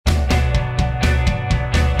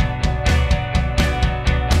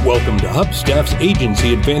Welcome to HubStaff's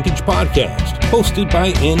Agency Advantage podcast, hosted by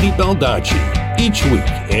Andy Baldacci. Each week,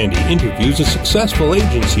 Andy interviews a successful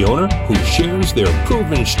agency owner who shares their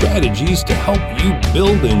proven strategies to help you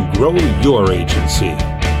build and grow your agency.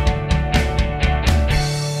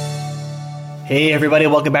 Hey everybody,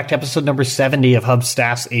 welcome back to episode number 70 of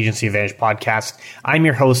HubStaff's Agency Advantage podcast. I'm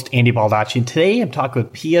your host, Andy Baldacci, and today I'm talking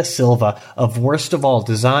with Pia Silva of Worst of All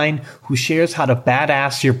Design, who shares how to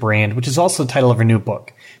badass your brand, which is also the title of her new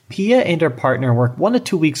book. Pia and her partner work 1 to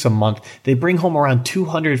 2 weeks a month. They bring home around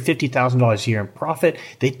 $250,000 a year in profit.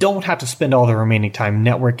 They don't have to spend all their remaining time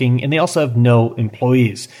networking, and they also have no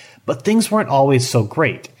employees. But things weren't always so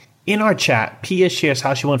great. In our chat, Pia shares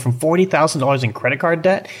how she went from $40,000 in credit card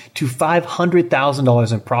debt to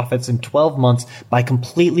 $500,000 in profits in 12 months by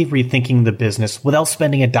completely rethinking the business without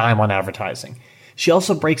spending a dime on advertising. She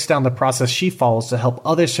also breaks down the process she follows to help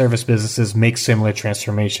other service businesses make similar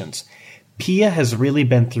transformations. Pia has really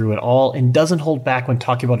been through it all and doesn't hold back when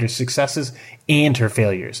talking about her successes and her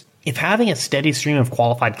failures. If having a steady stream of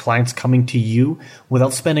qualified clients coming to you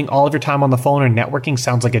without spending all of your time on the phone or networking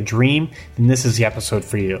sounds like a dream, then this is the episode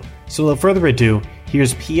for you. So without further ado,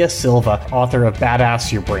 here's Pia Silva, author of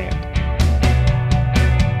Badass Your Brand.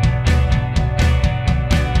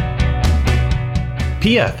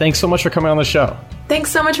 Pia, thanks so much for coming on the show. Thanks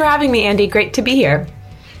so much for having me, Andy. Great to be here.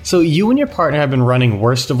 So you and your partner have been running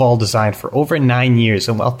Worst of All Design for over 9 years,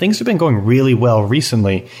 and while things have been going really well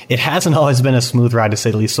recently, it hasn't always been a smooth ride, to say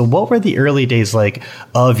the least. So what were the early days like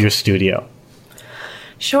of your studio?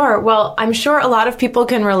 Sure. Well, I'm sure a lot of people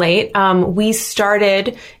can relate. We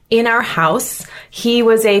started in our house. He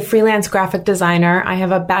was a freelance graphic designer. I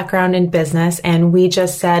have a background in business, and we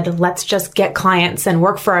just said, let's just get clients and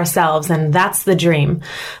work for ourselves. And that's the dream.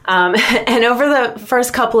 And over the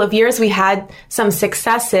first couple of years, we had some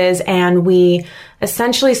successes, and we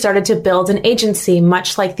essentially started to build an agency,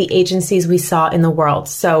 much like the agencies we saw in the world.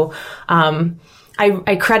 So,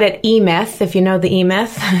 I credit E-Myth, if you know the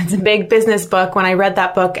E-Myth. It's a big business book. When I read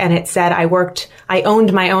that book and it said I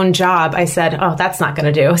owned my own job, I said, oh, that's not going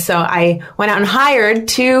to do. So I went out and hired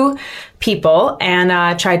 2 people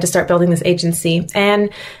and tried to start building this agency.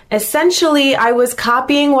 And essentially, I was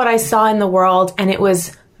copying what I saw in the world, and it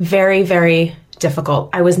was very, very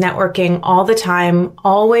difficult. I was networking all the time,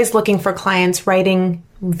 always looking for clients, writing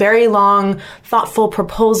very long, thoughtful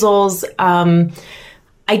proposals.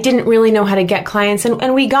 I didn't really know how to get clients,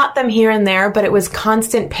 and we got them here and there, but it was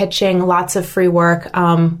constant pitching, lots of free work,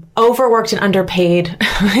 overworked and underpaid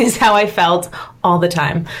is how I felt all the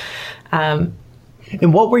time. And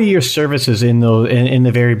what were your services in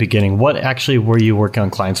the very beginning? What actually were you working on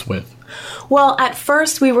clients with? Well, at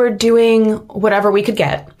first we were doing whatever we could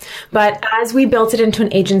get, but as we built it into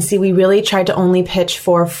an agency, we really tried to only pitch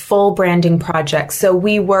for full branding projects. So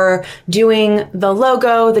we were doing the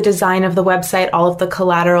logo, the design of the website, all of the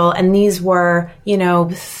collateral, and these were,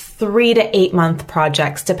 3 to 8 month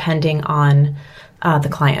projects depending on the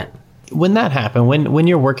client. When that happened, when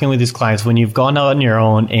you're working with these clients, when you've gone out on your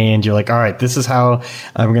own and you're like, all right, this is how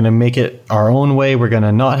I'm going to make it our own way. We're going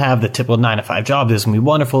to not have the typical 9-to-5 job. This is going to be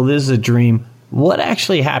wonderful. This is a dream. What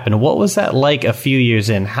actually happened? What was that like a few years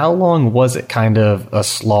in? How long was it kind of a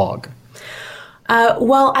slog?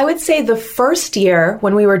 Well, I would say the first year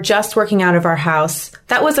when we were just working out of our house,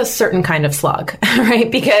 that was a certain kind of slog,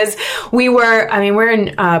 right? Because we're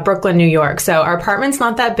in Brooklyn, New York. So our apartment's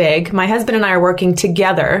not that big. My husband and I are working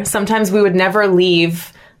together. Sometimes we would never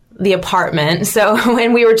leave the apartment. So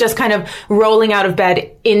when we were just kind of rolling out of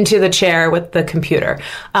bed into the chair with the computer,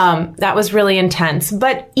 that was really intense.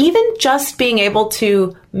 But even just being able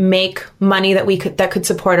to make money that could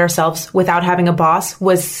support ourselves without having a boss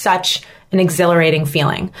was such an exhilarating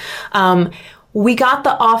feeling. We got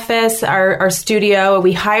the office, our studio,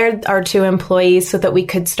 we hired our 2 employees so that we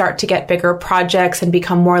could start to get bigger projects and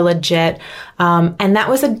become more legit. And that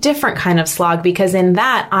was a different kind of slog because in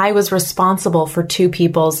that I was responsible for 2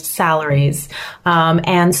 people's salaries.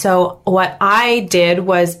 And so what I did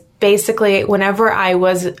was basically whenever I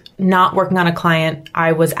was not working on a client,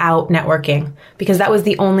 I was out networking because that was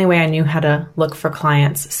the only way I knew how to look for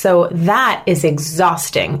clients. So that is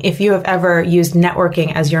exhausting. If you have ever used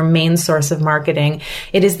networking as your main source of marketing,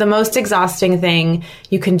 it is the most exhausting thing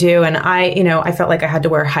you can do. And I felt like I had to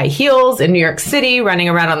wear high heels in New York City, running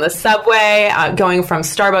around on the subway, going from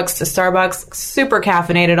Starbucks to Starbucks, super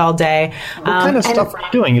caffeinated all day. What kind of stuff are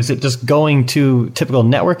you doing? Is it just going to typical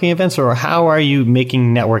networking events, or how are you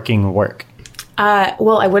making networking work?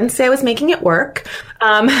 Well, I wouldn't say I was making it work,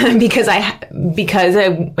 because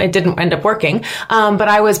it didn't end up working. But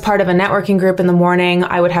I was part of a networking group in the morning.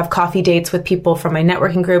 I would have coffee dates with people from my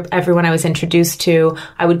networking group, everyone I was introduced to.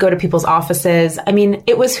 I would go to people's offices. I mean,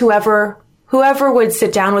 it was whoever would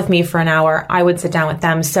sit down with me for an hour, I would sit down with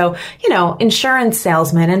them. So, insurance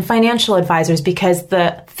salesmen and financial advisors, because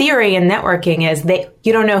the theory in networking is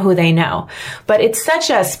you don't know who they know. But it's such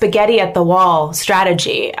a spaghetti at the wall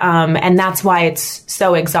strategy. And that's why it's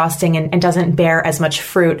so exhausting and doesn't bear as much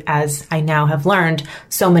fruit as I now have learned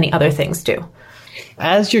so many other things do.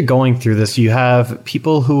 As you're going through this, you have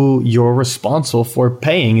people who you're responsible for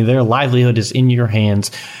paying. Their livelihood is in your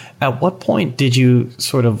hands. At what point did you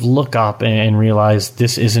sort of look up and realize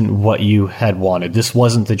this isn't what you had wanted? This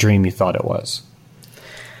wasn't the dream you thought it was?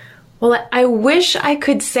 Well, I wish I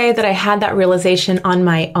could say that I had that realization on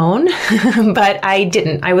my own, but I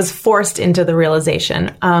didn't. I was forced into the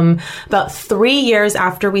realization. About 3 years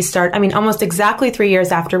after we almost exactly 3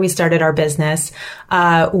 years after we started our business,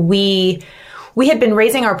 we had been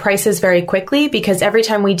raising our prices very quickly because every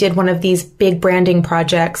time we did one of these big branding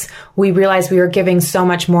projects, we realized we were giving so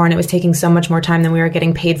much more and it was taking so much more time than we were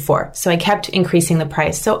getting paid for. So I kept increasing the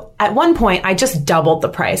price. So at one point, I just doubled the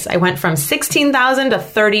price. I went from $16,000 to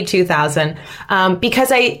 $32,000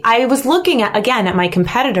 because I was looking at my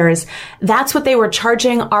competitors. That's what they were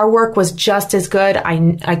charging. Our work was just as good.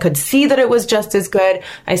 I could see that it was just as good.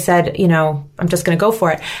 I said, I'm just going to go for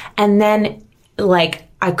it. And then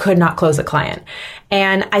I could not close a client.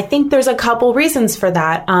 And I think there's a couple reasons for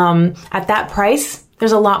that. At that price,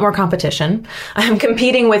 there's a lot more competition. I'm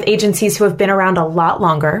competing with agencies who have been around a lot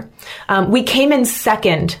longer. We came in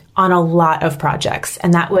second on a lot of projects.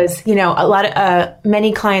 And that was,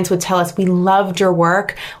 many clients would tell us, we loved your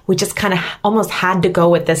work. We just kind of almost had to go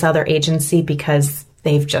with this other agency because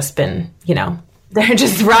they've just been, they're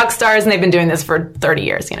just rock stars and they've been doing this for 30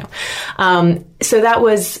 years, So that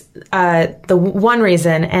was the one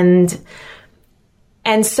reason.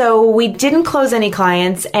 And so we didn't close any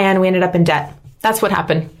clients and we ended up in debt. That's what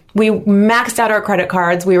happened. We maxed out our credit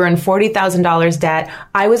cards. We were in $40,000 debt.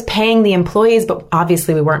 I was paying the employees, but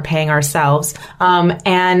obviously we weren't paying ourselves.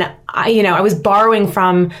 And I was borrowing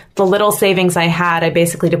from the little savings I had. I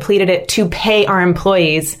basically depleted it to pay our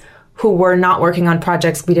employees who were not working on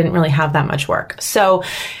projects. We didn't really have that much work. So,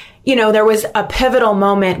 there was a pivotal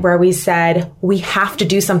moment where we said, we have to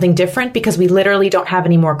do something different because we literally don't have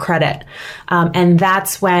any more credit. And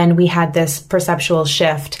that's when we had this perceptual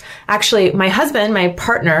shift. Actually, my husband, my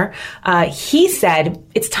partner, he said,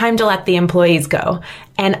 it's time to let the employees go.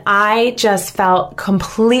 And I just felt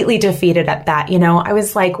completely defeated at that. I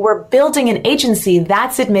was like, we're building an agency.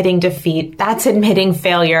 That's admitting defeat. That's admitting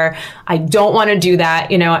failure. I don't want to do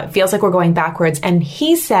that. It feels like we're going backwards. And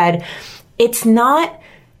he said, it's not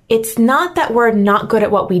that we're not good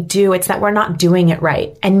at what we do. It's that we're not doing it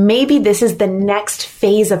right. And maybe this is the next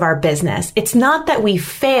phase of our business. It's not that we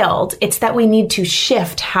failed. It's that we need to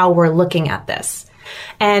shift how we're looking at this.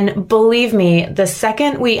 And believe me, the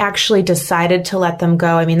second we actually decided to let them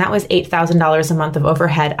go, that was $8,000 a month of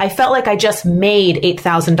overhead. I felt like I just made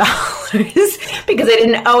 $8,000 because I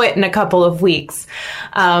didn't owe it in a couple of weeks.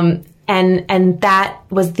 And that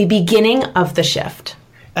was the beginning of the shift.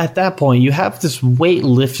 At that point, you have this weight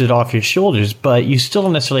lifted off your shoulders, but you still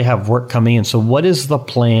don't necessarily have work coming in. So what is the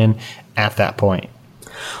plan at that point?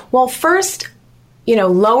 Well, first,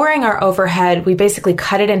 lowering our overhead, we basically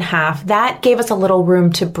cut it in half. That gave us a little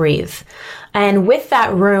room to breathe. And with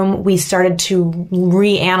that room, we started to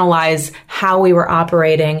reanalyze how we were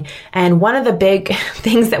operating. And one of the big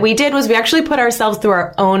things that we did was we actually put ourselves through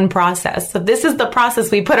our own process. So this is the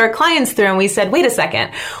process we put our clients through. And we said, wait a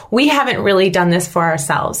second, we haven't really done this for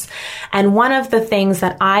ourselves. And one of the things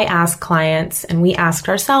that I asked clients and we asked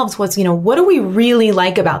ourselves was, what do we really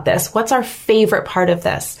like about this? What's our favorite part of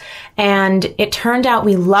this? And it turned out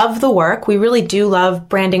we love the work. We really do love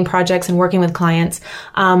branding projects and working with clients.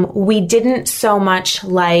 We didn't so much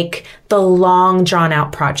like the long drawn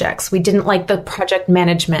out projects. We didn't like the project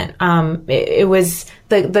management. It was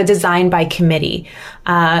the design by committee.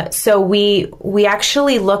 So we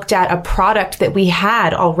actually looked at a product that we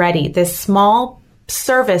had already, this small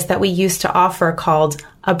service that we used to offer called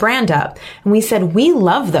a brand up. And we said, we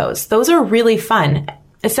love those. Those are really fun.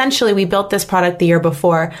 Essentially, we built this product the year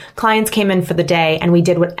before. Clients came in for the day and we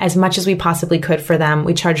did as much as we possibly could for them.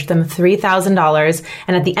 We charged them $3,000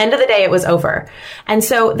 and at the end of the day, it was over. And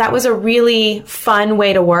so that was a really fun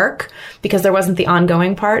way to work because there wasn't the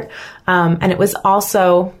ongoing part. And it was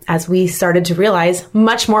also, as we started to realize,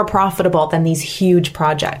 much more profitable than these huge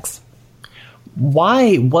projects.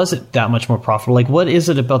 Why was it that much more profitable? Like, what is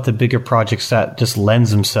it about the bigger projects that just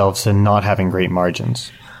lends themselves to not having great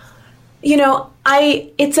margins?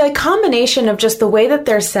 It's a combination of just the way that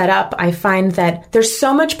they're set up. I find that there's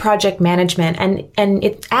so much project management and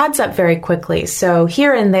it adds up very quickly. So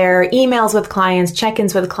here and there, emails with clients,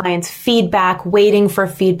 check-ins with clients, feedback, waiting for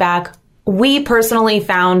feedback. We personally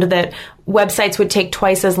found that websites would take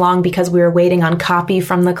twice as long because we were waiting on copy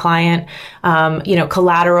from the client,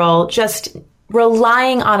 collateral, just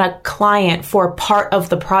relying on a client for part of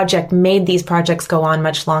the project made these projects go on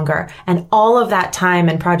much longer. And all of that time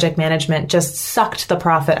and project management just sucked the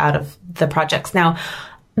profit out of the projects. Now,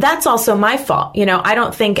 that's also my fault. I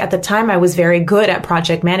don't think at the time I was very good at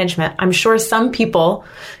project management. I'm sure some people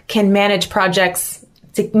can manage projects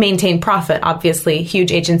to maintain profit. Obviously,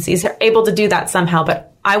 huge agencies are able to do that somehow,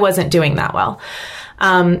 but I wasn't doing that well.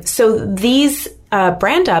 So these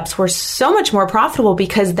brand ups were so much more profitable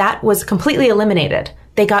because that was completely eliminated.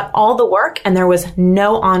 They got all the work and there was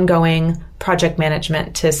no ongoing project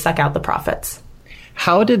management to suck out the profits.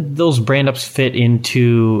 How did those brand ups fit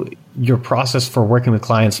into your process for working with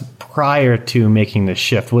clients prior to making the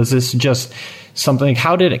shift? Was this just something,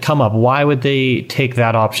 how did it come up? Why would they take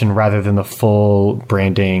that option rather than the full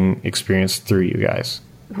branding experience through you guys?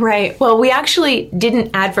 Right. Well, we actually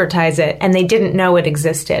didn't advertise it and they didn't know it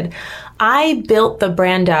existed. I built the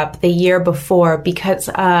brand up the year before because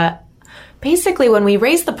basically when we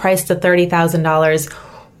raised the price to $30,000,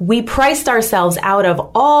 we priced ourselves out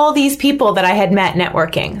of all these people that I had met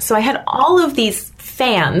networking. So I had all of these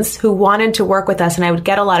fans who wanted to work with us and I would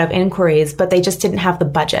get a lot of inquiries, but they just didn't have the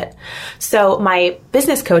budget. So my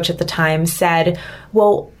business coach at the time said,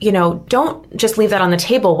 well, don't just leave that on the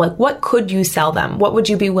table. Like, what could you sell them? What would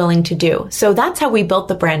you be willing to do? So that's how we built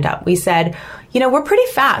the brand up. We said, we're pretty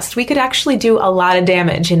fast. We could actually do a lot of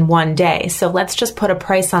damage in one day. So let's just put a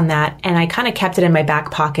price on that. And I kind of kept it in my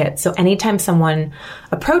back pocket. So anytime someone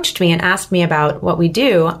approached me and asked me about what we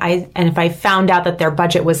do, and if I found out that their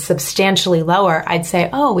budget was substantially lower, I'd say,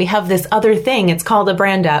 oh, we have this other thing. It's called a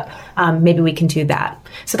brand up. Maybe we can do that.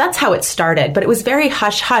 So that's how it started. But it was very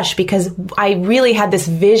hush hush because I really had this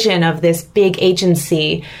vision of this big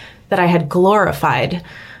agency that I had glorified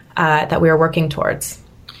that we were working towards.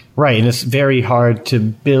 Right, and it's very hard to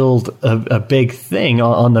build a big thing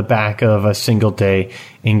on the back of a single day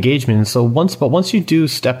engagement. So once you do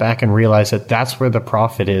step back and realize that that's where the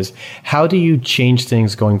profit is, how do you change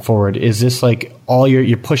things going forward? Is this like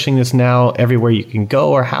you're pushing this now everywhere you can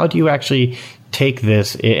go, or how do you actually take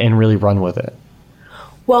this and really run with it?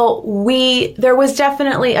 Well, there was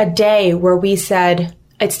definitely a day where we said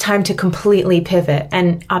it's time to completely pivot,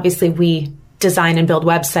 and obviously we design and build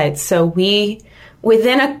websites, so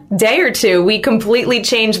within a day or two, we completely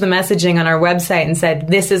changed the messaging on our website and said,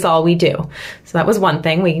 this is all we do. So that was one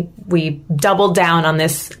thing. We doubled down on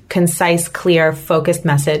this concise, clear, focused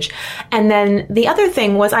message. And then the other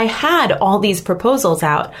thing was I had all these proposals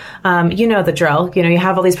out. You know the drill. You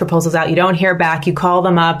have all these proposals out. You don't hear back. You call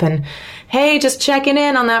them up and, hey, just checking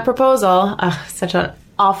in on that proposal. Such an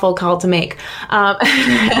awful call to make.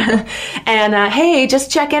 Hey,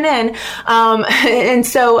 just checking in. And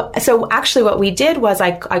so actually what we did was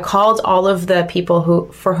I called all of the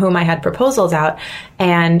people for whom I had proposals out,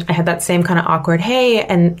 and I had that same kind of awkward, hey,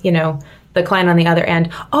 and the client on the other end,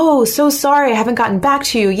 oh, so sorry, I haven't gotten back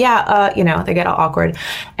to you. Yeah, they get all awkward.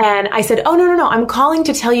 And I said, oh, no, I'm calling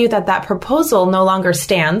to tell you that proposal no longer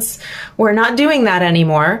stands. We're not doing that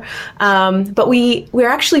anymore. But we're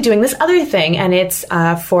actually doing this other thing, and it's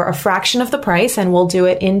for a fraction of the price, and we'll do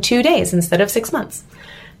it in 2 days instead of 6 months.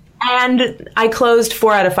 And I closed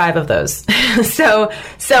 4 out of 5 of those. So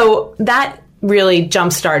that really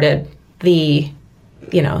jump-started the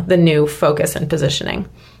new focus and positioning.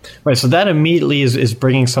 Right, so that immediately is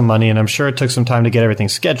bringing some money, and I'm sure it took some time to get everything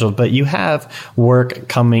scheduled, but you have work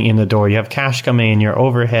coming in the door, you have cash coming in, your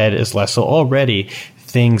overhead is less, so already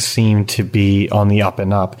things seem to be on the up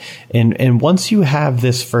and up. And once you have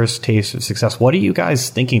this first taste of success, what are you guys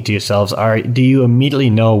thinking to yourselves? Do you immediately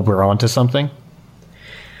know we're onto something?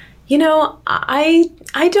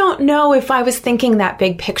 I don't know if I was thinking that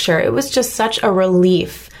big picture. It was just such a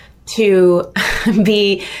relief to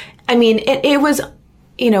be, it was,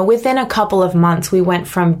 within a couple of months, we went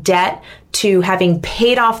from debt to having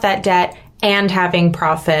paid off that debt and having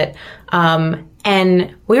profit.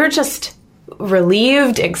 And we were just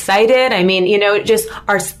relieved, excited.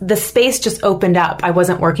 The space just opened up. I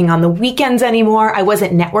wasn't working on the weekends anymore. I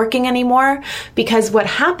wasn't networking anymore, because what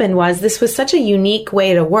happened was this was such a unique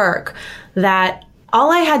way to work that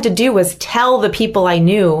all I had to do was tell the people I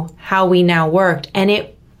knew how we now worked. And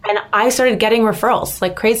And I started getting referrals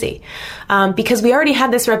like crazy because we already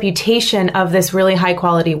had this reputation of this really high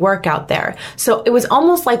quality work out there. So it was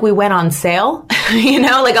almost like we went on sale,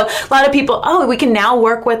 like a lot of people, we can now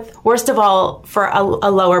work with Worst of All for a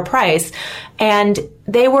lower price. And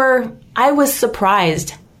I was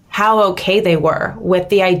surprised how okay they were with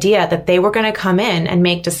the idea that they were going to come in and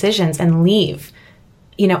make decisions and leave,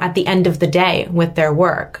 at the end of the day with their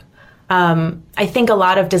work. I think a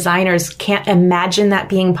lot of designers can't imagine that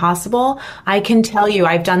being possible. I can tell you,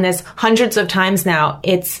 I've done this hundreds of times now.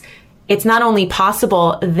 It's not only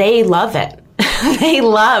possible, they love it.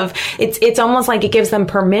 It's almost like it gives them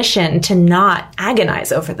permission to not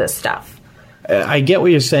agonize over this stuff. I get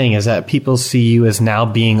what you're saying is that people see you as now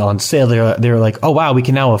being on sale. They're like, oh, wow, we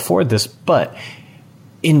can now afford this. But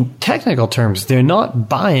in technical terms, they're not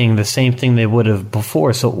buying the same thing they would have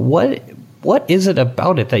before. So what is it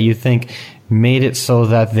about it that you think made it so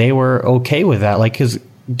that they were okay with that? Like,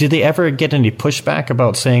 did they ever get any pushback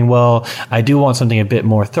about saying, well, I do want something a bit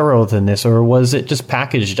more thorough than this? Or was it just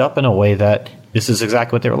packaged up in a way that this is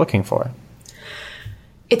exactly what they were looking for?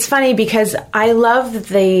 It's funny because I love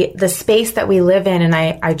the space that we live in, and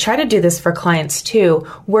I try to do this for clients too.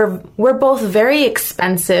 We're both very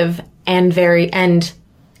expensive and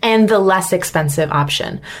the less expensive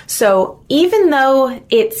option. So even though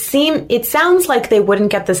it sounds like they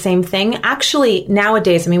wouldn't get the same thing, actually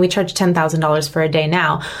nowadays, we charge $10,000 for a day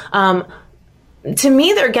now. To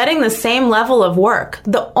me, they're getting the same level of work.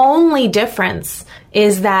 The only difference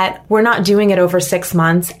is that we're not doing it over 6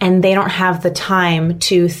 months and they don't have the time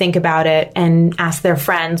to think about it and ask their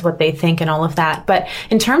friends what they think and all of that. But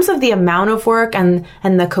in terms of the amount of work and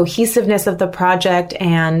the cohesiveness of the project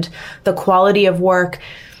and the quality of work,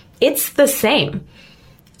 it's the same.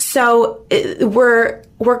 So we're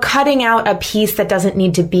cutting out a piece that doesn't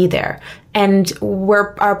need to be there. And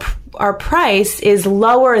our price is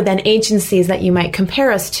lower than agencies that you might compare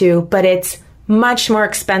us to, but it's much more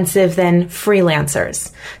expensive than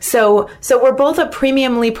freelancers. So we're both a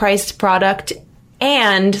premiumly priced product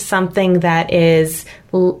and something that is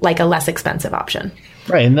like a less expensive option.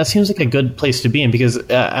 Right, and that seems like a good place to be in because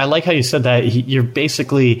I like how you said that you're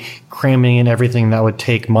basically cramming in everything that would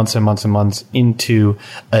take months and months and months into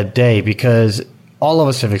a day because all of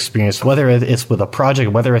us have experienced, whether it's with a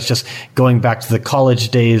project, whether it's just going back to the college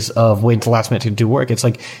days of waiting till the last minute to do work. It's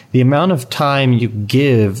like the amount of time you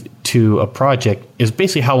give to a project is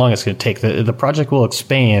basically how long it's going to take. The project will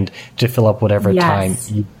expand to fill up whatever time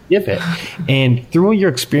you give it. And through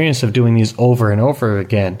your experience of doing these over and over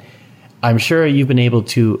again, I'm sure you've been able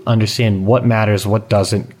to understand what matters, what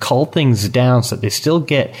doesn't, cull things down so that they still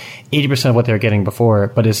get 80% of what they were getting before,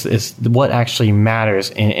 but it's what actually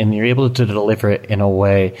matters, and you're able to deliver it in a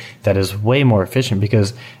way that is way more efficient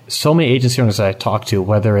because so many agency owners that I talk to,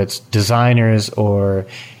 whether it's designers or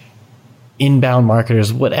inbound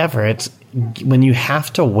marketers, whatever, it's when you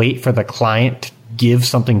have to wait for the client to give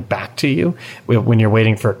something back to you, when you're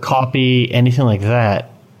waiting for copy, anything like that,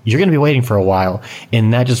 you're going to be waiting for a while,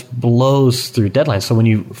 and that just blows through deadlines. So when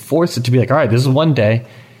you force it to be like, all right, this is one day,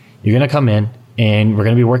 you're going to come in, and we're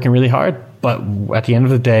going to be working really hard, but at the end of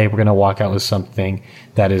the day, we're going to walk out with something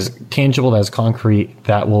that is tangible, that is concrete,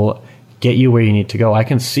 that will get you where you need to go. I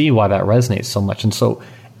can see why that resonates so much. And so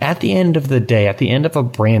at the end of the day, at the end of a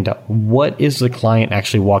brand up, what is the client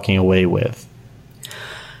actually walking away with?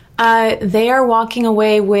 They are walking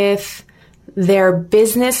away with their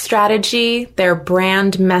business strategy, their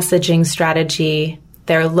brand messaging strategy,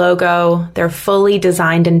 their logo, their fully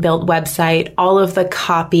designed and built website, all of the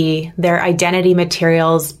copy, their identity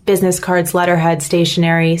materials, business cards, letterhead,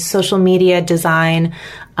 stationery, social media design,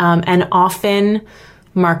 and often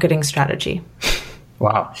marketing strategy.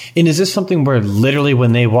 Wow. And is this something where literally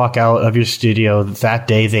when they walk out of your studio that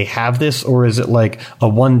day, they have this, or is it like a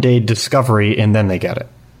one-day discovery and then they get it?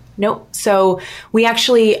 Nope. So we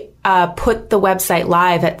actually put the website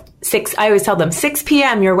live at 6. I always tell them 6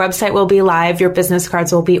 p.m. your website will be live, your business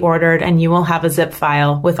cards will be ordered, and you will have a zip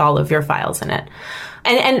file with all of your files in it.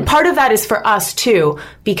 And part of that is for us too,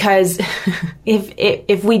 because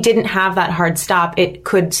if we didn't have that hard stop, it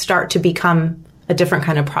could start to become a different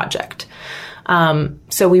kind of project.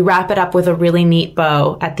 So we wrap it up with a really neat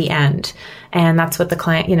bow at the end. And that's what the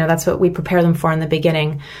client, that's what we prepare them for in the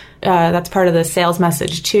beginning. That's part of the sales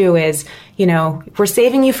message too is, we're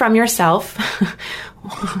saving you from yourself.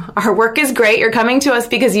 Our work is great. You're coming to us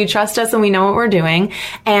because you trust us and we know what we're doing.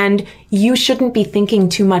 And you shouldn't be thinking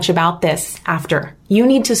too much about this after. You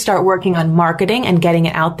need to start working on marketing and getting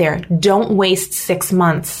it out there. Don't waste 6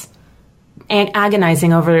 months and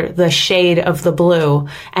agonizing over the shade of the blue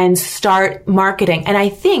and start marketing. And I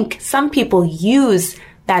think some people use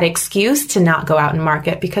that excuse to not go out and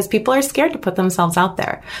market because people are scared to put themselves out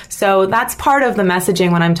there. So that's part of the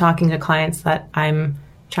messaging when I'm talking to clients that I'm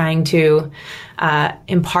trying to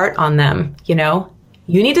impart on them.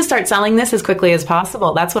 You need to start selling this as quickly as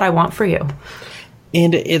possible. That's what I want for you.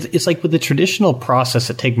 And it's like with the traditional process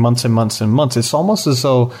that take months and months and months, it's almost as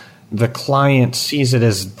though the client sees it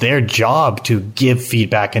as their job to give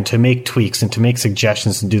feedback and to make tweaks and to make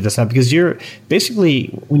suggestions and do this now, because you're basically,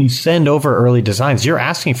 when you send over early designs, you're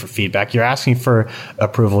asking for feedback, you're asking for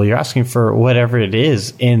approval, you're asking for whatever it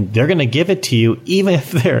is, and they're going to give it to you even if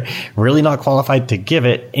they're really not qualified to give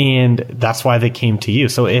it, and that's why they came to you.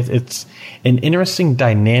 So it's an interesting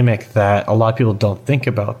dynamic that a lot of people don't think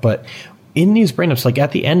about. But in these brain-ups, like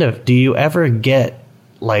at the end of, do you ever get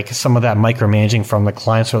like some of that micromanaging from the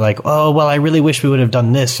clients who are like, oh, well, I really wish we would have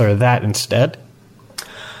done this or that instead?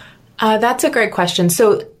 That's a great question.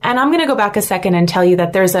 So, and I'm going to go back a second and tell you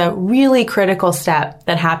that there's a really critical step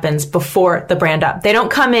that happens before the brand up. They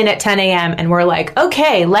don't come in at 10 a.m. and we're like,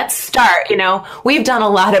 okay, let's start. We've done a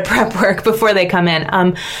lot of prep work before they come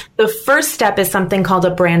in. The first step is something called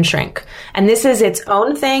a brand shrink. And this is its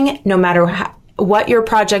own thing. No matter what your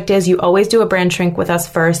project is, you always do a brand shrink with us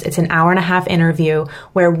first. It's an 1.5-hour interview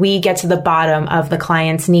where we get to the bottom of the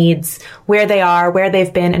client's needs, where they are, where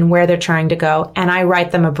they've been, and where they're trying to go. And I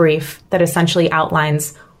write them a brief that essentially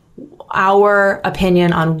outlines our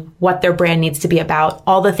opinion on what their brand needs to be about,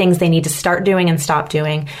 all the things they need to start doing and stop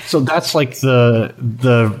doing. So that's like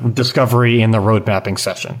the discovery and the road mapping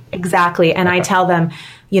session. Exactly. And okay. I tell them,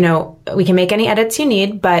 we can make any edits you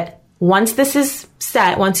need, but once this is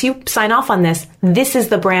set, once you sign off on this, this is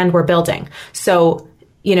the brand we're building. So,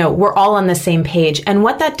 we're all on the same page. And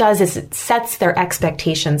what that does is it sets their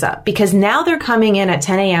expectations up, because now they're coming in at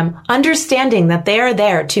 10 a.m. understanding that they are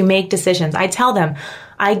there to make decisions. I tell them,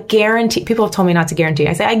 I guarantee, people have told me not to guarantee.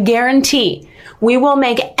 I say, I guarantee we will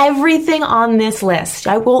make everything on this list.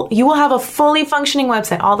 You will have a fully functioning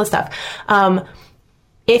website, all the stuff,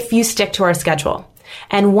 if you stick to our schedule.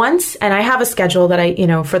 And I have a schedule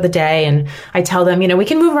that for the day, and I tell them, we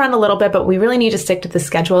can move around a little bit, but we really need to stick to the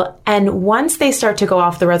schedule. And once they start to go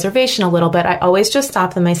off the reservation a little bit, I always just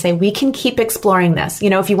stop them. I say, we can keep exploring this.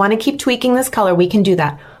 If you want to keep tweaking this color, we can do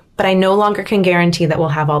that. But I no longer can guarantee that we'll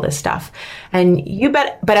have all this stuff. And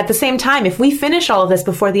but at the same time, if we finish all of this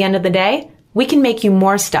before the end of the day, we can make you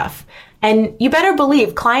more stuff. And you better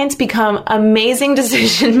believe clients become amazing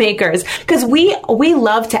decision makers, because we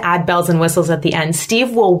love to add bells and whistles at the end.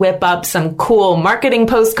 Steve will whip up some cool marketing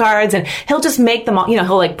postcards and he'll just make them all,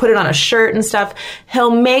 he'll like put it on a shirt and stuff.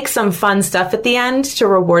 He'll make some fun stuff at the end to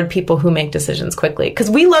reward people who make decisions quickly,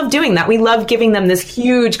 because we love doing that. We love giving them this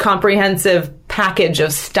huge comprehensive package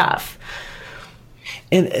of stuff.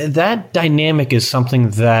 And that dynamic is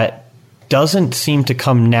something that doesn't seem to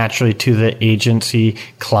come naturally to the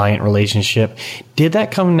agency-client relationship. Did that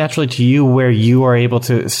come naturally to you, where you are able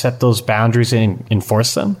to set those boundaries and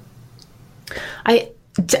enforce them?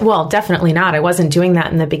 Well, definitely not. I wasn't doing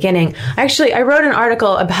that in the beginning. Actually, I wrote an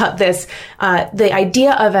article about this, the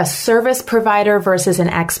idea of a service provider versus an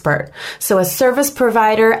expert. So a service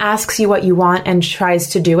provider asks you what you want and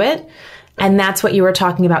tries to do it. And that's what you were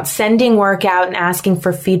talking about, sending work out and asking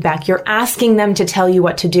for feedback. You're asking them to tell you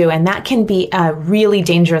what to do, and that can be a really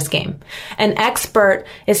dangerous game. An expert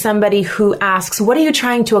is somebody who asks, what are you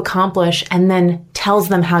trying to accomplish, and then tells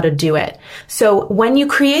them how to do it. So when you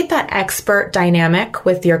create that expert dynamic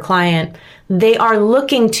with your client, they are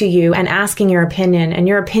looking to you and asking your opinion, and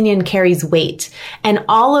your opinion carries weight. And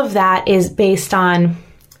all of that is based on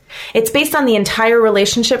the entire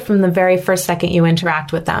relationship from the very first second you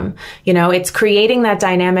interact with them. It's creating that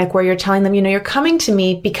dynamic where you're telling them, you're coming to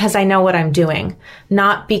me because I know what I'm doing,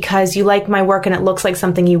 not because you like my work and it looks like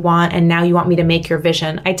something you want and now you want me to make your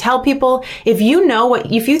vision. I tell people, if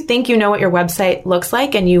you think you know what your website looks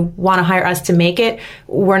like and you want to hire us to make it,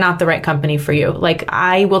 we're not the right company for you. Like,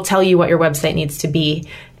 I will tell you what your website needs to be,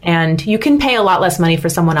 and you can pay a lot less money for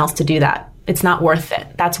someone else to do that. It's not worth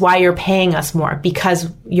it. That's why you're paying us more, because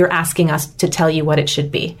you're asking us to tell you what it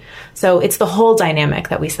should be. So it's the whole dynamic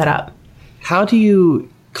that we set up. How do you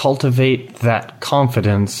cultivate that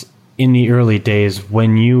confidence in the early days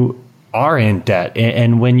when you are in debt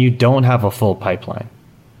and when you don't have a full pipeline?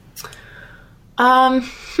 That's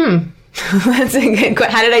a good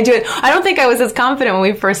question. How did I do it? I don't think I was as confident when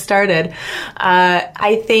we first started.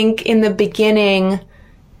 I think in the beginning,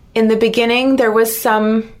 there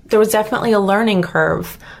was definitely a learning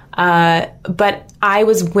curve. But I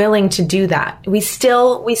was willing to do that. We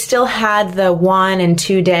still had the 1 and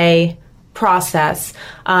 2 day process.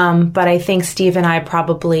 But I think Steve and I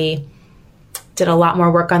probably did a lot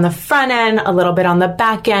more work on the front end, a little bit on the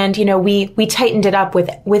back end. You know, we tightened it up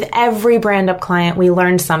with every brand up client. We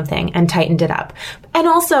learned something and tightened it up. And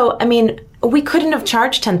also, I mean, we couldn't have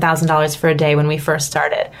charged $10,000 for a day when we first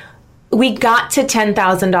started. We got to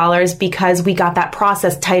 $10,000 because we got that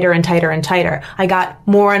process tighter and tighter and tighter. I got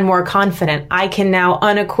more and more confident. I can now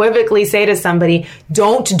unequivocally say to somebody,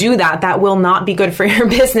 don't do that. That will not be good for your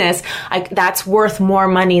business. That's worth more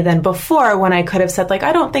money than before, when I could have said, like,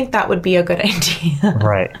 I don't think that would be a good idea.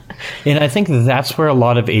 Right. And I think that's where a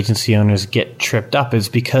lot of agency owners get tripped up, is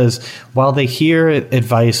because while they hear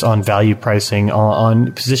advice on value pricing,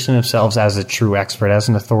 on positioning themselves as a true expert, as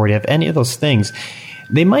an authority of any of those things,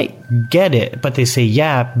 they might get it, but they say,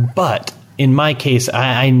 yeah, but in my case,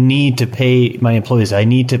 I need to pay my employees. I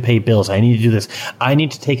need to pay bills. I need to do this. I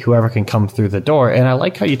need to take whoever can come through the door. And I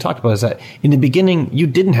like how you talked about is that in the beginning, you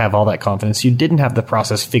didn't have all that confidence. You didn't have the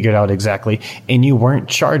process figured out exactly, and you weren't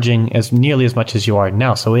charging as nearly as much as you are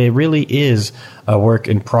now. So it really is a work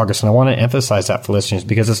in progress. And I want to emphasize that for listeners,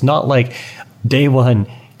 because it's not like day one,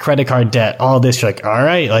 credit card debt, all this. You're like, all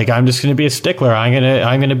right, like, I'm just going to be a stickler. I'm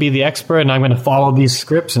going to be the expert, and I'm going to follow these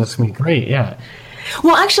scripts, and it's going to be great. Yeah.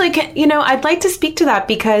 Well, actually, I'd like to speak to that,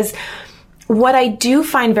 because what I do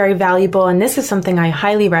find very valuable, and this is something I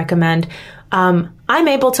highly recommend, I'm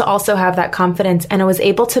able to also have that confidence, and I was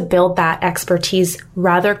able to build that expertise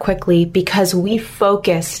rather quickly because we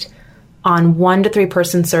focused on 1 to 3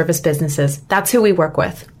 person service businesses. That's who we work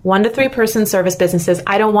with. 1 to 3 person service businesses.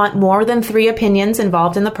 I don't want more than 3 opinions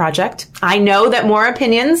involved in the project. I know that more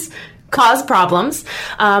opinions cause problems.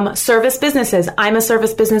 Service businesses. I'm a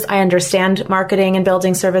service business. I understand marketing and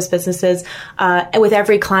building service businesses. With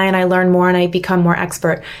every client, I learn more and I become more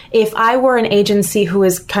expert. If I were an agency who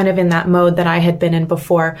is kind of in that mode that I had been in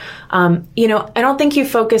before, I don't think you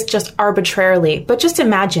focus just arbitrarily, but just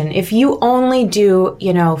imagine if you only do,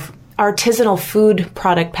 artisanal food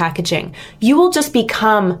product packaging, you will just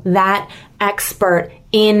become that expert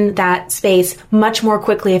in that space much more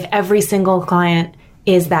quickly if every single client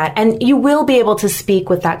is that. And you will be able to speak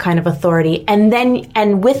with that kind of authority.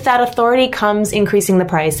 And with that authority comes increasing the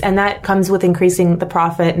price, and that comes with increasing the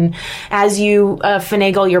profit. And as you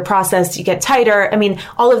finagle your process, you get tighter. I mean,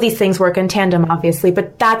 all of these things work in tandem, obviously,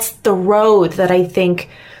 but that's the road that I think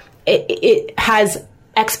it has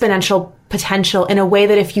exponential potential in a way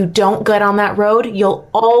that if you don't get on that road, you'll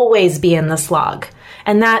always be in the slog.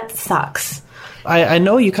 And that sucks. I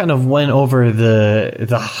know you kind of went over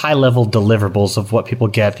the high level deliverables of what people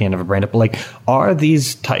get at the end of a brand, but like, are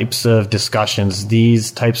these types of discussions,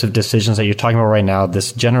 these types of decisions that you're talking about right now,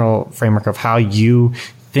 this general framework of how you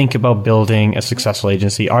think about building a successful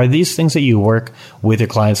agency, are these things that you work with your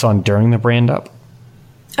clients on during the brand up?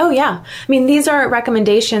 Oh, yeah. I mean, these are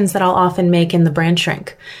recommendations that I'll often make in the brand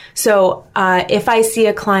shrink. So if I see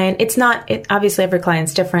a client, obviously every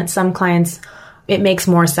client's different. Some clients, it makes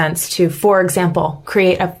more sense to, for example,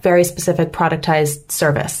 create a very specific productized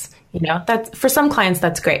service. That's, for some clients,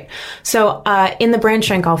 that's great. So in the brand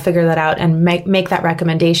shrink, I'll figure that out and make that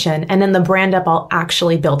recommendation. And in the brand up, I'll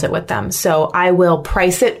actually build it with them. So I will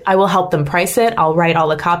price it. I will help them price it. I'll write all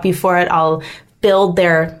the copy for it. I'll build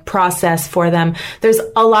their process for them. There's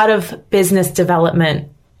a lot of business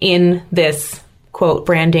development in this, quote,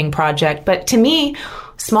 branding project. But to me,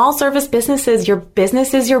 small service businesses, your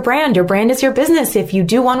business is your brand. Your brand is your business. If you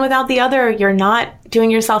do one without the other, you're not doing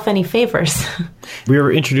yourself any favors. We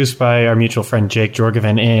were introduced by our mutual friend, Jake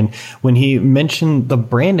Jorgovan, and when he mentioned the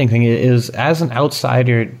branding thing, it is, as an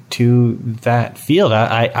outsider to that field,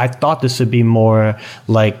 I thought this would be more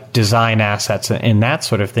like design assets and that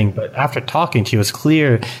sort of thing. But after talking to you, it's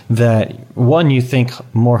clear that, one, you think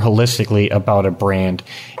more holistically about a brand,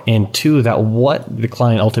 and two, that what the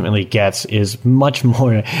client ultimately gets is much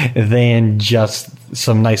more than just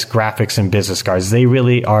some nice graphics and business cards. They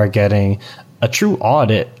really are getting a true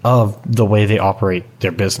audit of the way they operate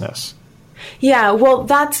their business. Yeah, well,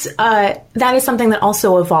 that is something that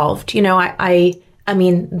also evolved. I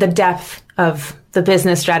mean, the depth of the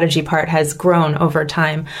business strategy part has grown over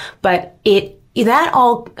time, but that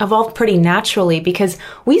all evolved pretty naturally because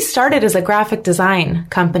we started as a graphic design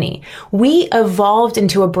company. We evolved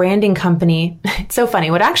into a branding company. It's so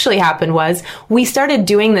funny. What actually happened was we started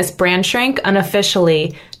doing this brand shrink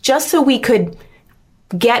unofficially just so we could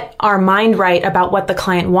get our mind right about what the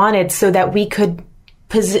client wanted, so that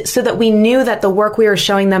we knew that the work we were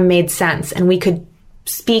showing them made sense and we could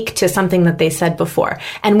speak to something that they said before.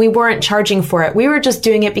 And we weren't charging for it. We were just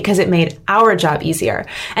doing it because it made our job easier.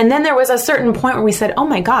 And then there was a certain point where we said, oh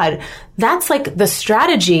my God, that's like the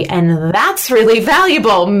strategy and that's really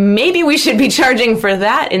valuable. Maybe we should be charging for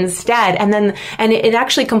that instead. And it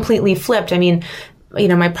actually completely flipped. I mean,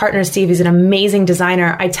 my partner, Steve, is an amazing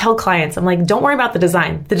designer. I tell clients, I'm like, don't worry about the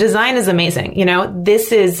design. The design is amazing.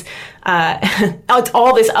 This is, it's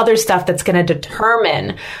all this other stuff that's going to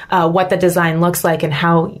determine what the design looks like and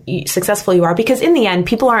how successful you are. Because in the end,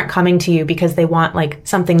 people aren't coming to you because they want like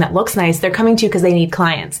something that looks nice. They're coming to you because they need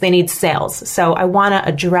clients. They need sales. So I want to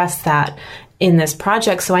address that in this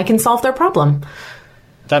project so I can solve their problem.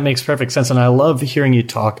 That makes perfect sense. And I love hearing you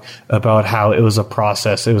talk about how it was a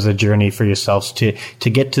process. It was a journey for yourselves to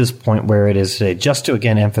get to this point where it is today. Just to,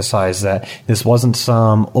 again, emphasize that this wasn't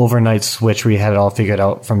some overnight switch where you had it all figured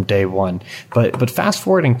out from day one. But fast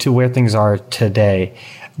forwarding to where things are today,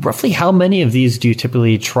 roughly how many of these do you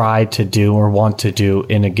typically try to do or want to do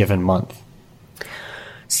in a given month?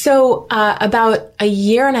 So about a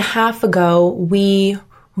year and a half ago, we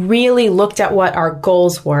really looked at what our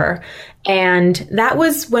goals were. And that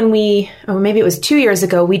was when maybe it was 2 years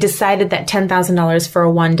ago, we decided that $10,000 for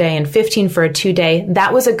a 1 day and 15 for a 2 day,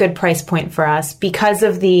 that was a good price point for us because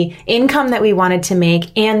of the income that we wanted to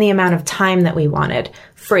make and the amount of time that we wanted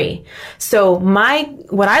free. So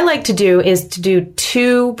what I like to do is to do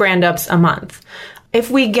 2 brand ups a month.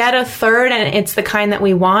 If we get a third and it's the kind that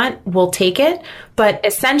we want, we'll take it. But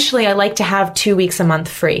essentially, I like to have 2 weeks a month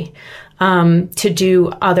free to do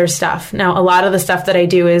other stuff. Now, a lot of the stuff that I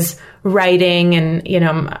do is writing and,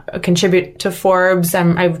 contribute to Forbes.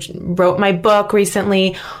 I wrote my book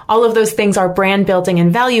recently. All of those things are brand building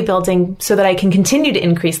and value building so that I can continue to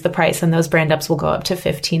increase the price and those brand ups will go up to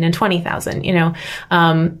 15 and 20,000,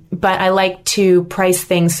 but I like to price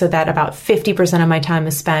things so that about 50% of my time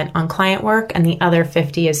is spent on client work and the other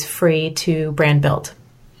 50 is free to brand build.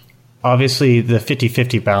 Obviously, the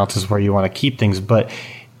 50-50 balance is where you want to keep things, but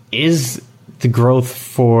is the growth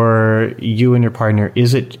for you and your partner,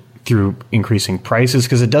 is it through increasing prices?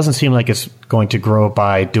 Because it doesn't seem like it's going to grow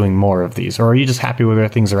by doing more of these. Or are you just happy with where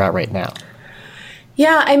things are at right now?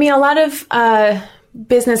 Yeah, I mean, a lot of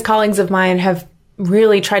business colleagues of mine have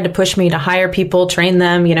really tried to push me to hire people, train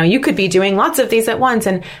them. You could be doing lots of these at once.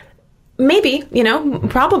 And maybe,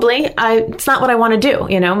 probably, it's not what I want to do.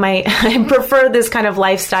 I prefer this kind of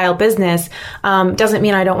lifestyle business. Doesn't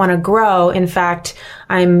mean I don't want to grow. In fact,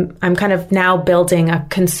 I'm kind of now building a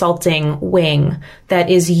consulting wing that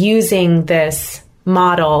is using this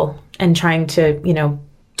model and trying to,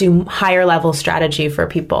 do higher level strategy for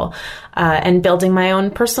people, and building my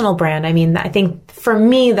own personal brand. I mean, I think for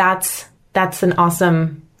me, that's an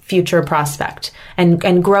awesome future prospect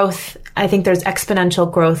and growth. I think there's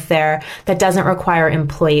exponential growth there that doesn't require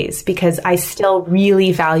employees because I still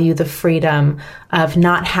really value the freedom of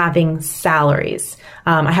not having salaries.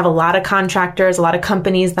 I have a lot of contractors, a lot of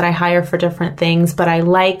companies that I hire for different things, but I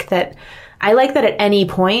like that at any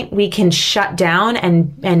point we can shut down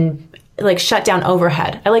and like shut down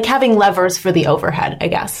overhead. I like having levers for the overhead, I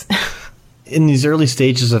guess. In these early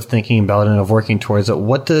stages of thinking about it and of working towards it,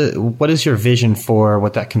 what is your vision for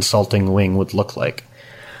what that consulting wing would look like?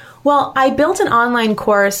 Well, we built an online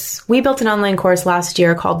course last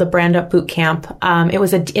year called the Brand Up Bootcamp.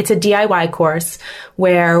 It's a DIY course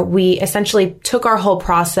where we essentially took our whole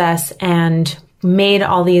process and made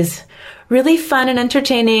all these really fun and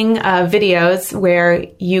entertaining videos where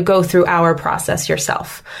you go through our process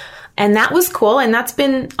yourself. And that was cool. And that's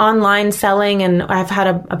been online selling. And I've had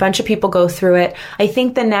a bunch of people go through it. I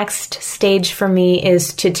think the next stage for me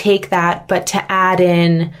is to take that, but to add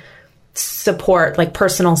in support, like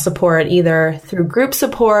personal support, either through group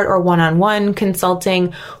support or one-on-one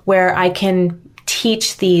consulting, where I can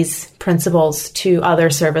teach these principles to other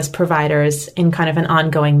service providers in kind of an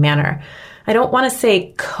ongoing manner. I don't want to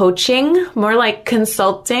say coaching, more like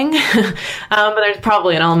consulting, but there's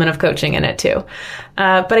probably an element of coaching in it too.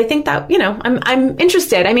 But I think that, I'm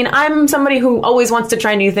interested. I mean, I'm somebody who always wants to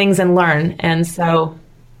try new things and learn. And so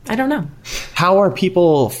I don't know. How are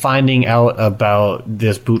people finding out about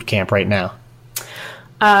this boot camp right now?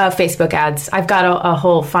 Facebook ads. I've got a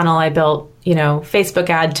whole funnel I built, Facebook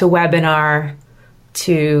ad to webinar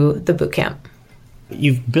to the boot camp.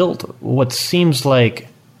 You've built what seems like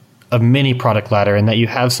a mini product ladder in that you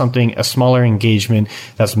have a smaller engagement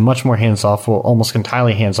that's much more hands-off or almost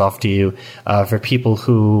entirely hands-off to you for people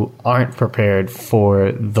who aren't prepared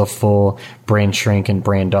for the full brand shrink and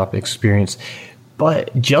brand up experience.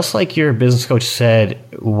 But just like your business coach said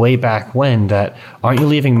way back when, that aren't you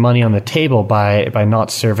leaving money on the table by not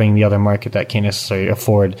serving the other market that can't necessarily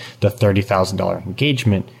afford the $30,000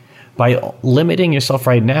 engagement? By limiting yourself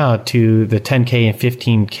right now to the 10K and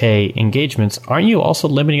 15K engagements, aren't you also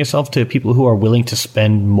limiting yourself to people who are willing to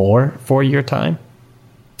spend more for your time?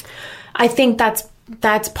 I think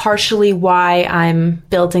that's partially why I'm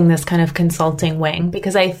building this kind of consulting wing,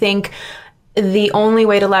 because I think the only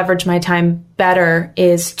way to leverage my time better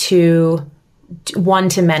is to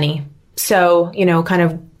one-to-many. So, kind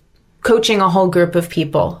of coaching a whole group of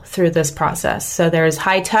people through this process. So there's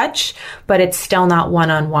high touch, but it's still not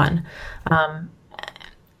one-on-one.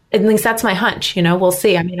 At least that's my hunch. We'll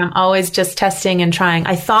see. I mean, I'm always just testing and trying.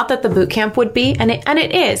 I thought that the boot camp would be, and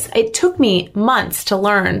it is. It took me months to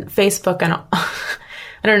learn Facebook, and I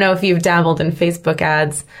don't know if you've dabbled in Facebook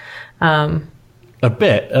ads. A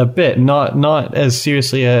bit, not as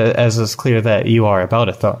seriously as it's clear that you are about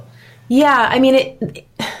it, though. Yeah, I mean,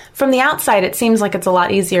 from the outside, it seems like it's a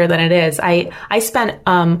lot easier than it is. I spent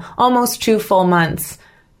almost 2 full months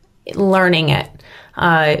learning it.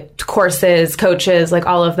 Courses, coaches, like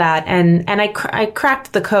all of that. And I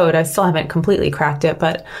cracked the code. I still haven't completely cracked it,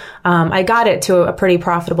 but I got it to a pretty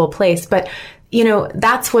profitable place. But,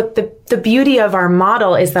 that's what the beauty of our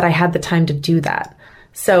model is, that I had the time to do that.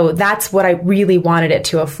 So that's what I really wanted it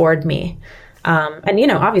to afford me.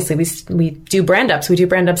 And, obviously we do brand ups. We do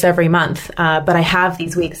brand ups every month. But I have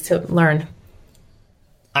these weeks to learn.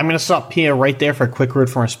 I'm going to stop Pia right there for a quick word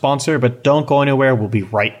from our sponsor, but don't go anywhere. We'll be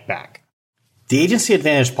right back. The Agency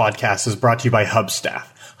Advantage podcast is brought to you by Hubstaff.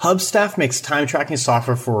 Hubstaff makes time tracking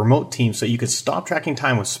software for remote teams so you can stop tracking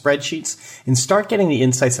time with spreadsheets and start getting the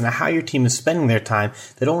insights into how your team is spending their time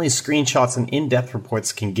that only screenshots and in-depth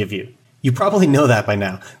reports can give you. You probably know that by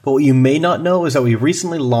now, but what you may not know is that we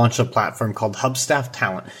recently launched a platform called Hubstaff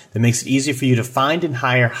Talent that makes it easy for you to find and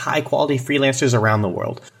hire high-quality freelancers around the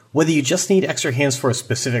world. Whether you just need extra hands for a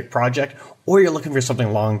specific project or you're looking for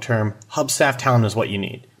something long-term, Hubstaff Talent is what you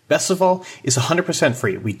need. Best of all, it's 100%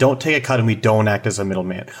 free. We don't take a cut and we don't act as a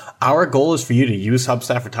middleman. Our goal is for you to use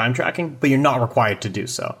Hubstaff for time tracking, but you're not required to do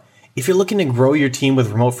so. If you're looking to grow your team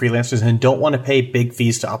with remote freelancers and don't want to pay big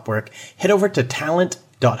fees to Upwork, head over to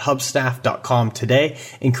talent.hubstaff.com today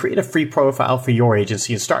and create a free profile for your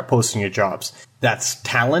agency and start posting your jobs. That's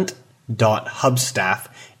talent.hubstaff,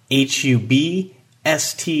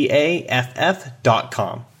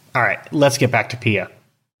 HUBSTAFF.com. All right, let's get back to Pia.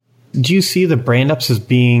 Do you see the brand ups as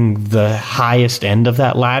being the highest end of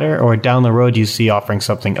that ladder, or down the road you see offering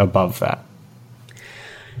something above that?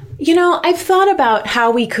 I've thought about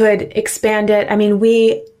how we could expand it. I mean,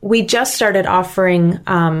 we just started offering,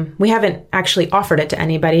 we haven't actually offered it to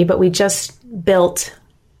anybody, but we just built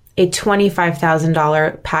a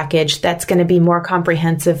 $25,000 package that's going to be more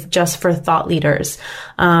comprehensive just for thought leaders.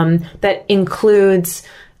 That includes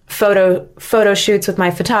photo shoots with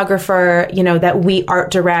my photographer, that we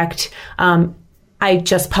art direct. I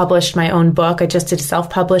just published my own book. I just did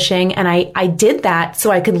self-publishing, and I did that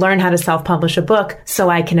so I could learn how to self-publish a book so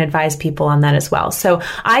I can advise people on that as well. So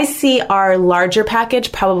I see our larger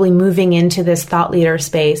package probably moving into this thought leader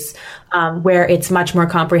space, where it's much more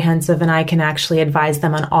comprehensive and I can actually advise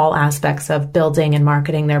them on all aspects of building and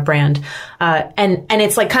marketing their brand. And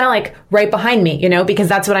it's kind of right behind me, because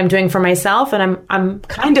that's what I'm doing for myself. And I'm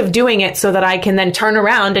kind of doing it so that I can then turn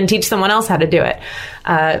around and teach someone else how to do it.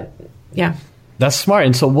 Yeah. That's smart.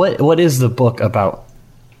 And so what is the book about?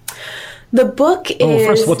 The book is... Well,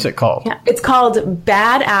 first, what's it called? Yeah, it's called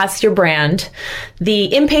Badass Your Brand,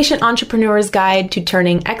 The Impatient Entrepreneur's Guide to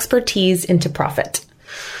Turning Expertise into Profit.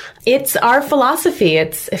 It's our philosophy. I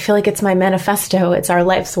feel like it's my manifesto. It's our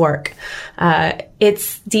life's work.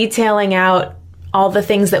 It's detailing out all the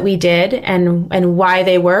things that we did and why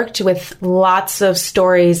they worked, with lots of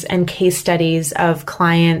stories and case studies of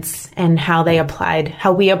clients and how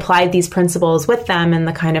we applied these principles with them and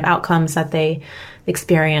the kind of outcomes that they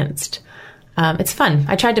experienced. It's fun.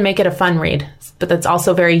 I tried to make it a fun read, but that's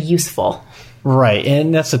also very useful. Right.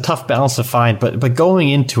 And that's a tough balance to find. But going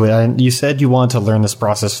into it, you said you wanted to learn this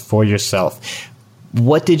process for yourself.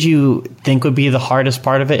 What did you think would be the hardest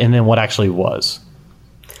part of it, and then what actually was?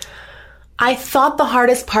 I thought the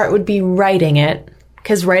hardest part would be writing it,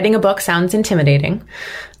 because writing a book sounds intimidating.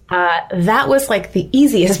 That was the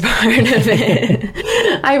easiest part of it.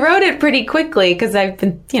 I wrote it pretty quickly because I've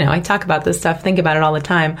been, I talk about this stuff, think about it all the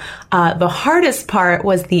time. The hardest part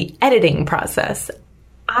was the editing process.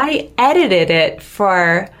 I edited it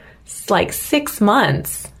for 6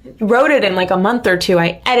 months, wrote it in a month or two.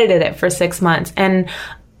 I edited it for 6 months. And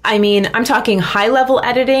I mean, I'm talking high level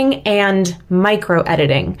editing and micro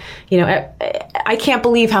editing. I can't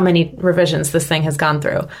believe how many revisions this thing has gone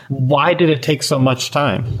through. Why did it take so much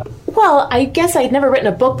time? Well, I guess I'd never written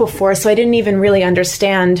a book before, so I didn't even really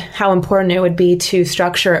understand how important it would be to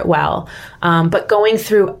structure it well. But going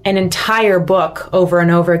through an entire book over and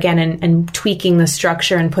over again and tweaking the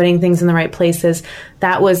structure and putting things in the right places,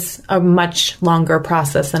 that was a much longer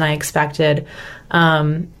process than I expected.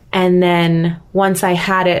 And then once I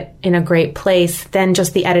had it in a great place, then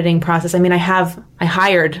just the editing process. I mean, I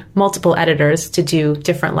hired multiple editors to do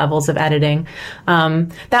different levels of editing.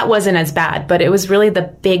 That wasn't as bad, but it was really the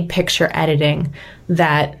big picture editing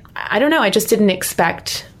that, I don't know, I just didn't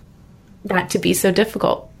expect that to be so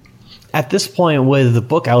difficult. At this point, with the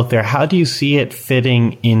book out there, how do you see it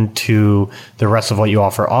fitting into the rest of what you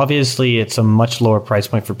offer? Obviously, it's a much lower price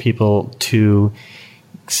point for people to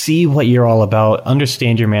see what you're all about,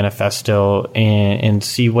 understand your manifesto, and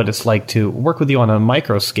see what it's like to work with you on a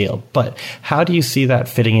micro scale. But how do you see that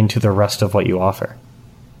fitting into the rest of what you offer?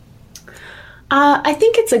 I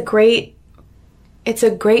think it's a great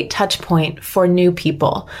touch point for new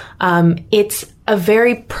people. It's a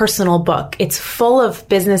very personal book. It's full of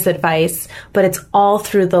business advice, but it's all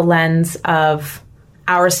through the lens of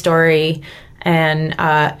our story and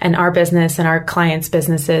our business and our clients'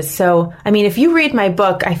 businesses. So, I mean, if you read my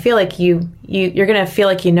book, I feel like you're going to feel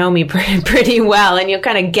like you know me pretty well, and you'll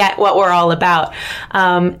kind of get what we're all about.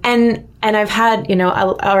 And I've had, I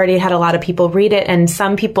already had a lot of people read it, and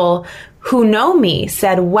some people who know me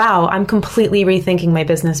said, wow, I'm completely rethinking my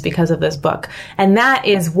business because of this book. And that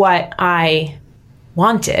is what I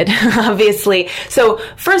wanted, obviously. So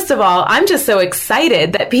first of all, I'm just so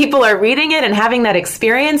excited that people are reading it and having that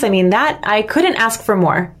experience. I mean, that I couldn't ask for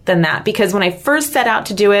more than that, because when I first set out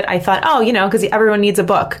to do it, I thought, because everyone needs a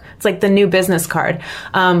book. It's like the new business card.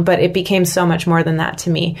 But it became so much more than that to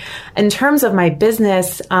me. In terms of my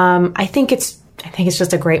business, I think it's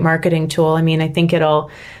just a great marketing tool. I mean, I think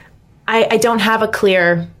I don't have a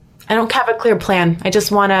clear plan. I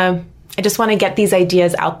just want to get these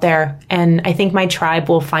ideas out there, and I think my tribe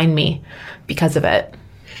will find me because of it.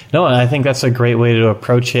 No, and I think that's a great way to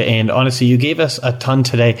approach it. And honestly, you gave us a ton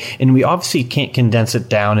today, and we obviously can't condense it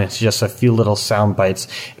down into just a few little sound bites.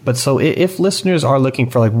 But so if listeners are looking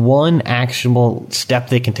for like one actionable step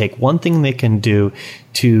they can take, one thing they can do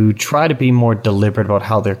to try to be more deliberate about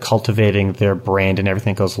how they're cultivating their brand and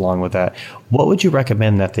everything that goes along with that, what would you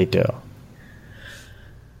recommend that they do?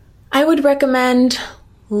 I would recommend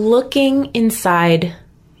looking inside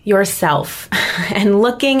yourself and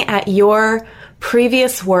looking at your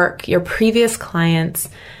previous work, your previous clients,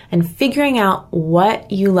 and figuring out what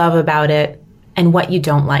you love about it and what you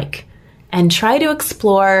don't like. And try to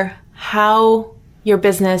explore how your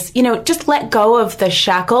business, just let go of the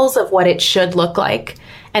shackles of what it should look like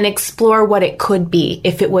and explore what it could be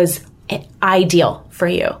if it was ideal for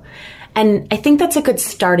you. And I think that's a good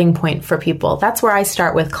starting point for people. That's where I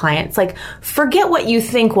start with clients. Like, forget what you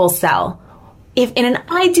think will sell. If in an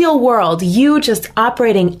ideal world, you just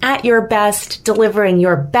operating at your best, delivering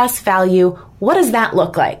your best value, what does that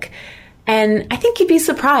look like? And I think you'd be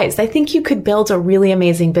surprised. I think you could build a really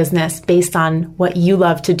amazing business based on what you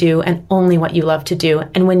love to do and only what you love to do.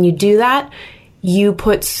 And when you do that, you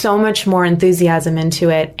put so much more enthusiasm into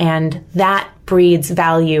it, and that breeds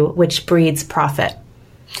value, which breeds profit.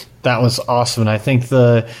 That was awesome. And I think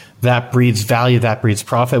that breeds value, that breeds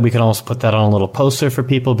profit. We can also put that on a little poster for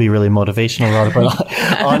people, be really motivational about it. But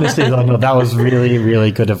honestly, no, that was really,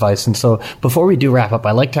 really good advice. And so before we do wrap up,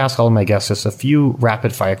 I like to ask all of my guests just a few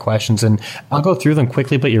rapid fire questions, and I'll go through them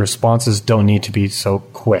quickly, but your responses don't need to be so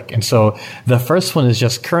quick. And so the first one is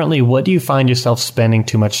just currently, what do you find yourself spending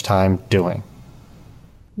too much time doing?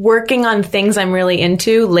 Working on things I'm really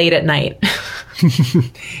into late at night.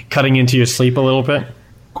 Cutting into your sleep a little bit?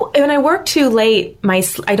 When I work too late,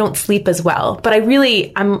 I don't sleep as well. But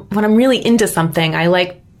when I'm really into something,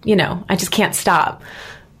 I just can't stop.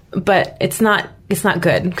 But it's not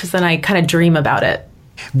good, because then I kind of dream about it.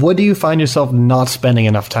 What do you find yourself not spending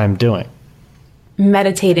enough time doing?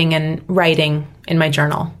 Meditating and writing in my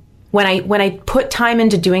journal. When I put time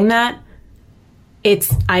into doing that,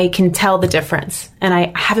 I can tell the difference. And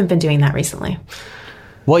I haven't been doing that recently.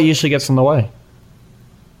 What usually gets in the way?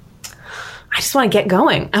 I just want to get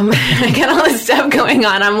going. I got all this stuff going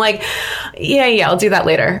on. I'm like, yeah, I'll do that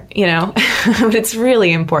later, but it's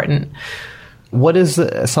really important. What is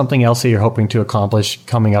something else that you're hoping to accomplish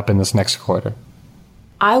coming up in this next quarter?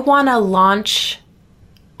 I want to launch.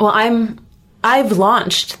 Well, I've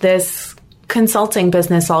launched this consulting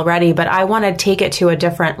business already, but I want to take it to a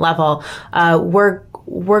different level. We're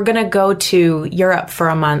going to go to Europe for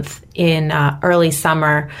a month in early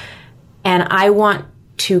summer, and I want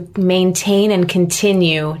to maintain and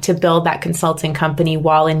continue to build that consulting company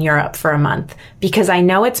while in Europe for a month, because I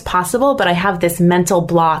know it's possible, but I have this mental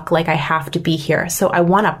block, like I have to be here. So I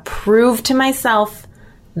want to prove to myself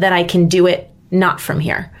that I can do it not from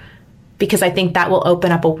here, because I think that will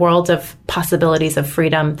open up a world of possibilities of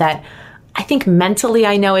freedom that I think mentally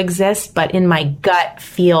I know exist, but in my gut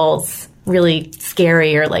feels really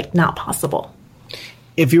scary or like not possible.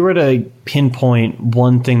 If you were to pinpoint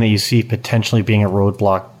one thing that you see potentially being a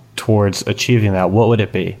roadblock towards achieving that, what would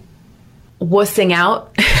it be? Wussing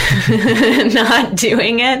out, not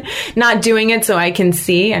doing it so I can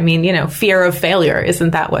see. I mean, fear of failure. Isn't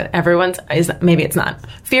that what maybe it's not.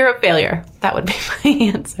 Fear of failure. That would be my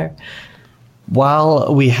answer.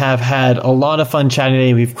 While we have had a lot of fun chatting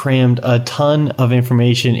today, we've crammed a ton of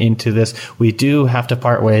information into this. We do have to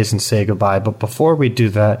part ways and say goodbye. But before we do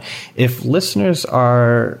that, if listeners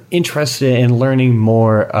are interested in learning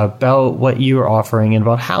more about what you are offering and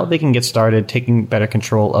about how they can get started taking better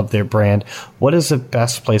control of their brand, what is the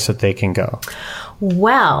best place that they can go?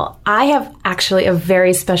 Well, I have actually a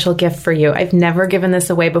very special gift for you. I've never given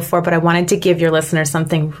this away before, but I wanted to give your listeners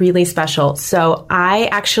something really special. So I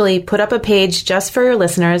actually put up a page just for your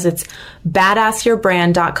listeners. It's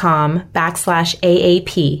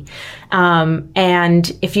badassyourbrand.com/AAP.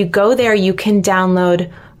 And if you go there, you can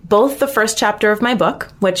download both the first chapter of my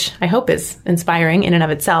book, which I hope is inspiring in and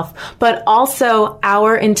of itself, but also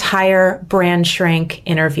our entire brand shrink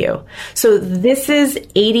interview. So this is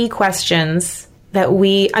 80 questions that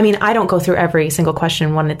I don't go through every single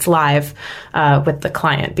question when it's live with the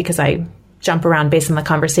client because I jump around based on the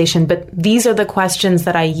conversation. But these are the questions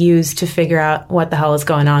that I use to figure out what the hell is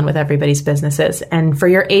going on with everybody's businesses. And for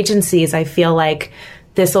your agencies, I feel like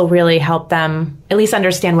this will really help them at least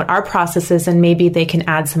understand what our process is, and maybe they can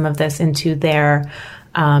add some of this into their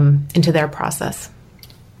process.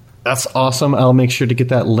 That's awesome. I'll make sure to get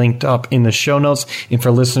that linked up in the show notes. And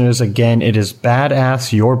for listeners, again, it is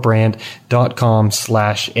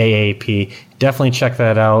badassyourbrand.com/AAP. Definitely check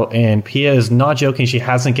that out. And Pia is not joking. She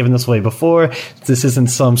hasn't given this away before. This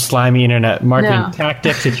isn't some slimy internet marketing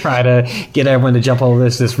tactic to try to get everyone to jump over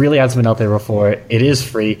this. This really hasn't been out there before. It is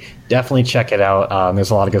free. Definitely check it out.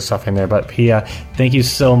 There's a lot of good stuff in there. But Pia, thank you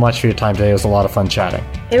so much for your time today. It was a lot of fun chatting.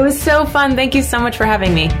 It was so fun. Thank you so much for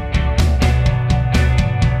having me.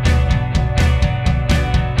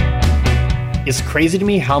 It's crazy to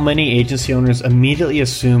me how many agency owners immediately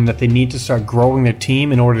assume that they need to start growing their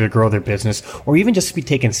team in order to grow their business, or even just to be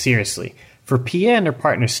taken seriously. For Pia and her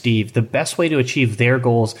partner Steve, the best way to achieve their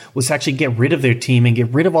goals was to actually get rid of their team and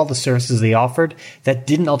get rid of all the services they offered that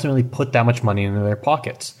didn't ultimately put that much money into their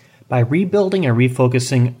pockets. By rebuilding and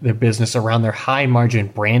refocusing their business around their high margin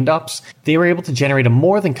brand ups, they were able to generate a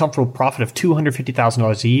more than comfortable profit of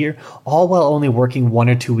 $250,000 a year, all while only working 1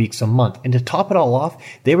 or 2 weeks a month. And to top it all off,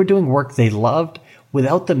 they were doing work they loved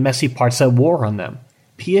without the messy parts that wore on them.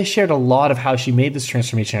 Pia shared a lot of how she made this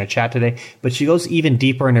transformation in our chat today, but she goes even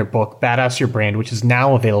deeper in her book, Badass Your Brand, which is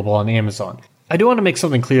now available on Amazon. I do want to make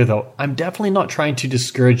something clear though. I'm definitely not trying to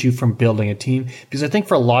discourage you from building a team, because I think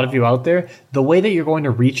for a lot of you out there, the way that you're going to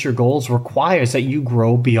reach your goals requires that you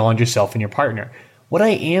grow beyond yourself and your partner. What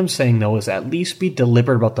I am saying though is at least be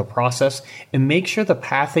deliberate about the process and make sure the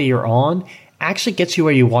path that you're on actually gets you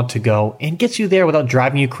where you want to go and gets you there without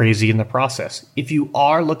driving you crazy in the process. If you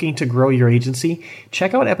are looking to grow your agency,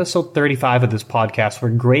 check out episode 35 of this podcast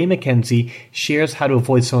where Gray McKenzie shares how to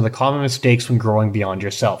avoid some of the common mistakes when growing beyond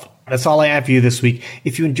yourself. That's all I have for you this week.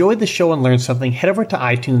 If you enjoyed the show and learned something, head over to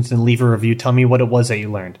iTunes and leave a review. Tell me what it was that you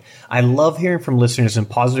learned. I love hearing from listeners, and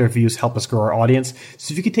positive reviews help us grow our audience.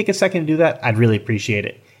 So if you could take a second to do that, I'd really appreciate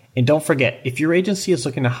it. And don't forget, if your agency is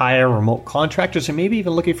looking to hire remote contractors or maybe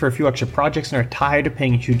even looking for a few extra projects and are tired of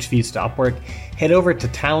paying huge fees to Upwork, head over to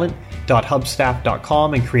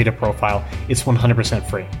talent.hubstaff.com and create a profile. It's 100%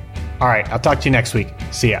 free. All right, I'll talk to you next week.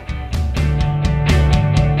 See ya.